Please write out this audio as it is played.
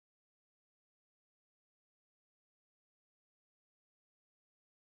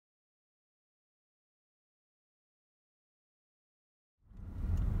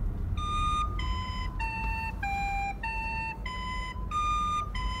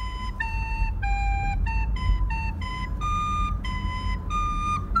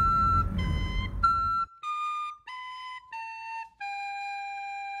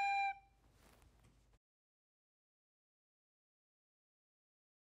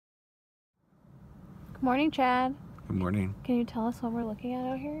Good morning, Chad. Good morning. Can you tell us what we're looking at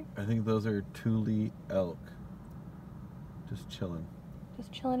out here? I think those are Thule elk. Just chilling.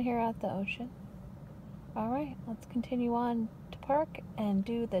 Just chilling here at the ocean. All right, let's continue on to park and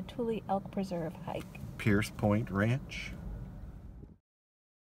do the Thule Elk Preserve hike. Pierce Point Ranch.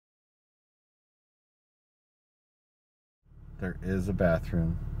 There is a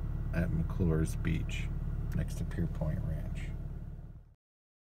bathroom at McClure's Beach next to Pierce Point Ranch.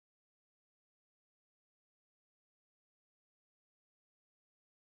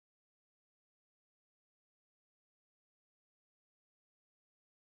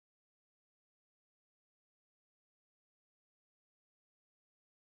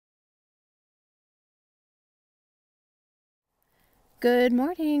 Good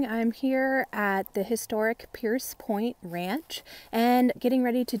morning. I'm here at the historic Pierce Point Ranch and getting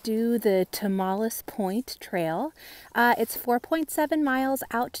ready to do the Tomales Point Trail. It's 4.7 miles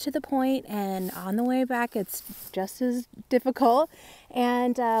out to the point, and on the way back it's just as difficult.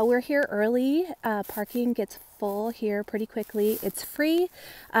 And we're here early. Parking gets full here pretty quickly. It's free.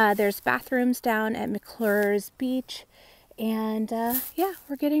 There's bathrooms down at McClure's Beach. And yeah,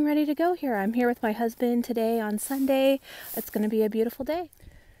 we're getting ready to go here. I'm here with my husband today on Sunday. It's going to be a beautiful day.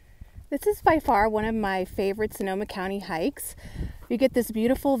 This is by far one of my favorite Sonoma County hikes. You get this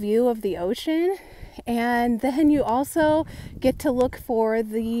beautiful view of the ocean, and then you also get to look for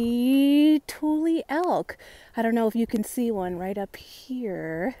the Thule elk. I don't know if you can see one right up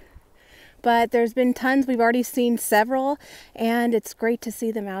here, but there's been tons. We've already seen several, and it's great to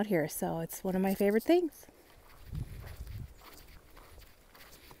see them out here. So it's one of my favorite things.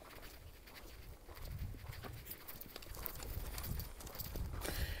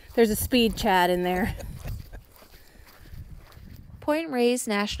 There's a speed Chad in there. Point Reyes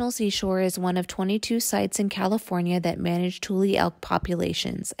National Seashore is one of 22 sites in California that manage Thule elk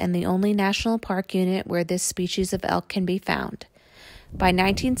populations and the only national park unit where this species of elk can be found. By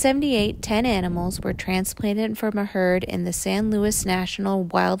 1978, 10 animals were transplanted from a herd in the San Luis National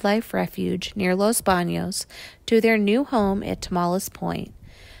Wildlife Refuge near Los Baños to their new home at Tomales Point.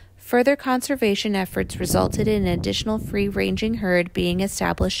 Further conservation efforts resulted in an additional free-ranging herd being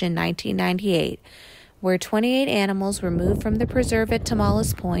established in 1998, where 28 animals were moved from the preserve at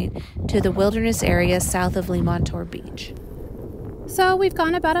Tomales Point to the wilderness area south of Limontor Beach. So we've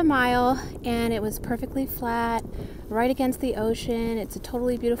gone about a mile, and it was perfectly flat, right against the ocean. It's a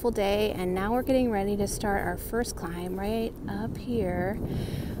totally beautiful day, and now we're getting ready to start our first climb right up here.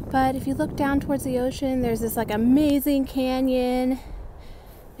 But if you look down towards the ocean, there's this like amazing canyon.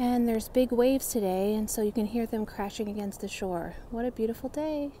 And there's big waves today, and so you can hear them crashing against the shore. What a beautiful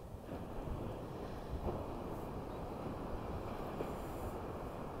day.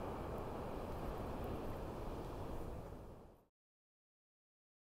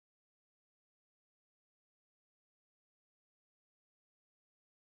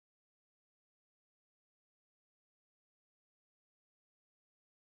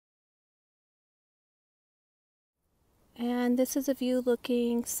 And this is a view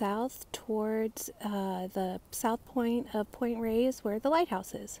looking south towards the south point of Point Reyes, where the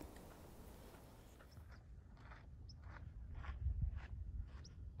lighthouse is.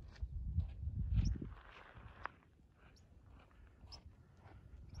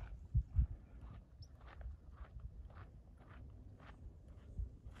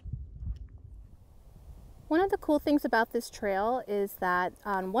 One of the cool things about this trail is that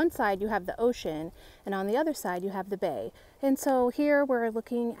on one side you have the ocean, and on the other side you have the bay. And so here we're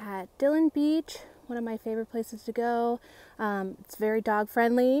looking at Dillon Beach, one of my favorite places to go. It's very dog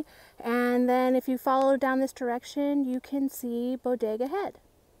friendly. And then if you follow down this direction, you can see Bodega Head.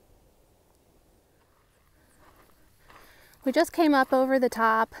 We just came up over the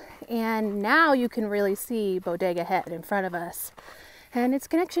top, and now you can really see Bodega Head in front of us and its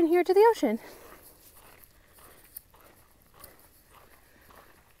connection here to the ocean.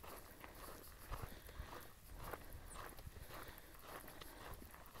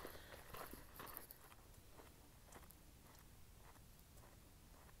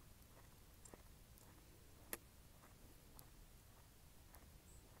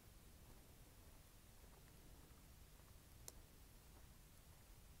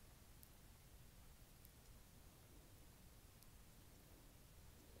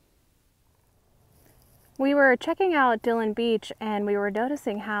 We were checking out Dillon Beach, and we were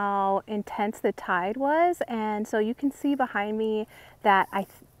noticing how intense the tide was, and so you can see behind me that I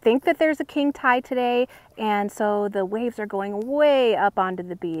think that there's a king tide today, and so the waves are going way up onto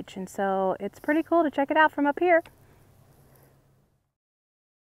the beach, and so it's pretty cool to check it out from up here.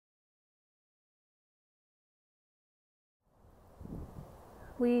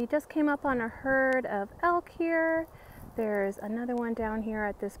 We just came up on a herd of elk here. There's another one down here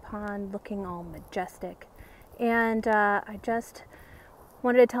at this pond looking all majestic. And I just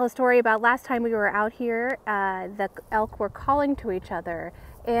wanted to tell a story about last time we were out here. The elk were calling to each other,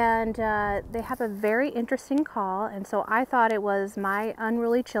 and they have a very interesting call, and so I thought it was my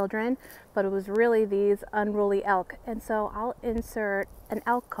unruly children, but it was really these unruly elk. And so I'll insert an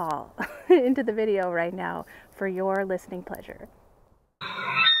elk call into the video right now for your listening pleasure.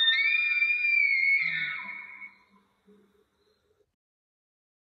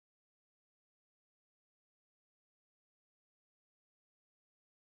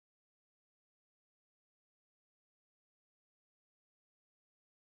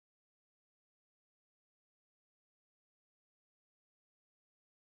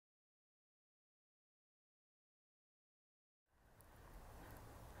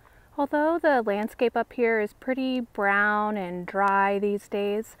 Although the landscape up here is pretty brown and dry these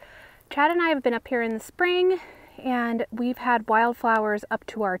days, Chad and I have been up here in the spring and we've had wildflowers up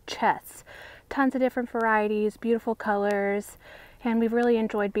to our chests. Tons of different varieties, beautiful colors, and we've really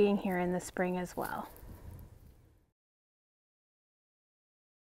enjoyed being here in the spring as well.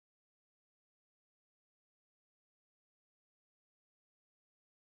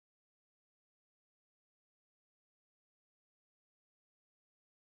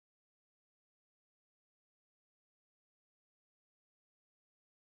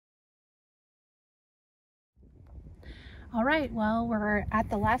 All right, well, we're at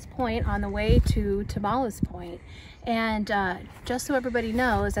the last point on the way to Tomales Point. And just so everybody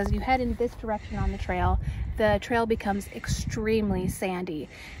knows, as you head in this direction on the trail becomes extremely sandy.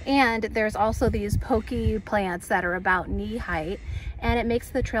 And there's also these pokey plants that are about knee height, and it makes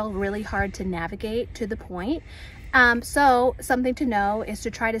the trail really hard to navigate to the point. So something to know is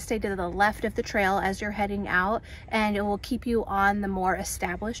to try to stay to the left of the trail as you're heading out, and it will keep you on the more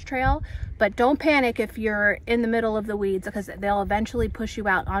established trail. But don't panic if you're in the middle of the weeds, because they'll eventually push you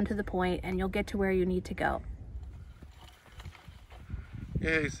out onto the point and you'll get to where you need to go.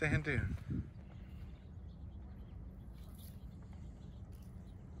 Yay, sand dune.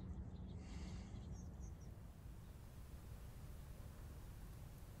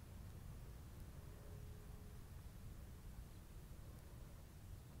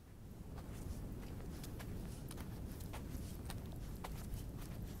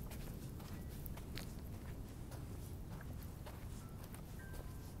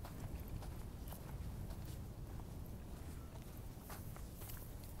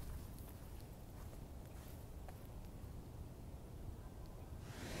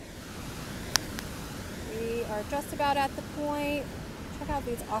 We are just about at the point. Check out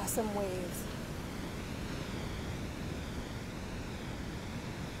these awesome waves.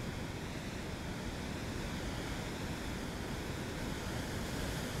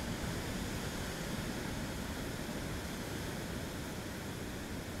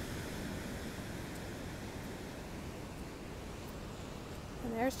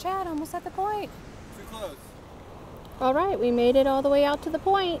 And there's Chad, almost at the point. Too close. All right, we made it all the way out to the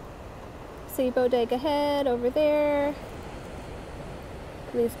point. See Bodega Head over there.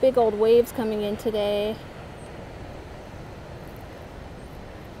 These big old waves coming in today.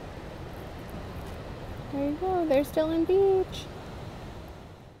 There you go, there's Dillon Beach.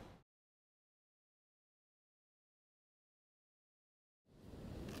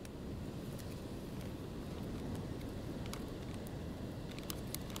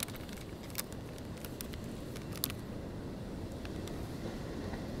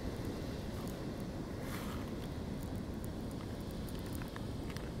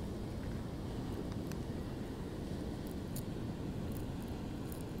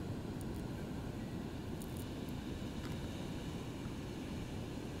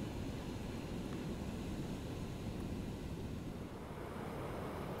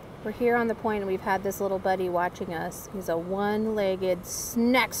 We're here on the point and we've had this little buddy watching us. He's a one-legged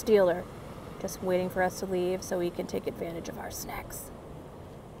snack stealer, just waiting for us to leave so he can take advantage of our snacks.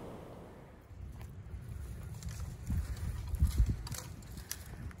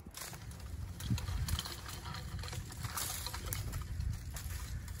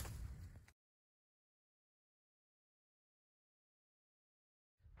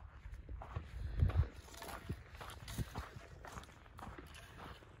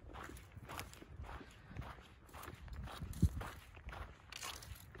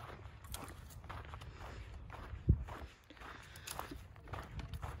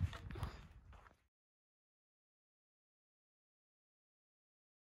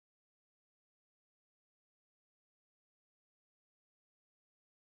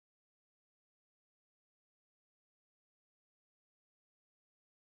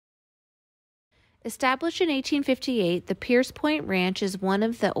 Established in 1858, the Pierce Point Ranch is one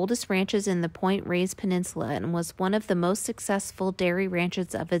of the oldest ranches in the Point Reyes Peninsula and was one of the most successful dairy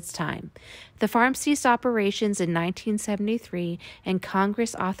ranches of its time. The farm ceased operations in 1973, and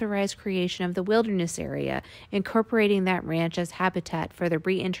Congress authorized creation of the wilderness area, incorporating that ranch as habitat for the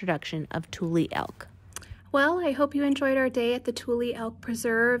reintroduction of Tule elk. Well, I hope you enjoyed our day at the Tule Elk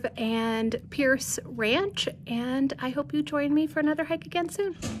Preserve and Pierce Ranch, and I hope you join me for another hike again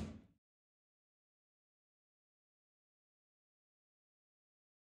soon.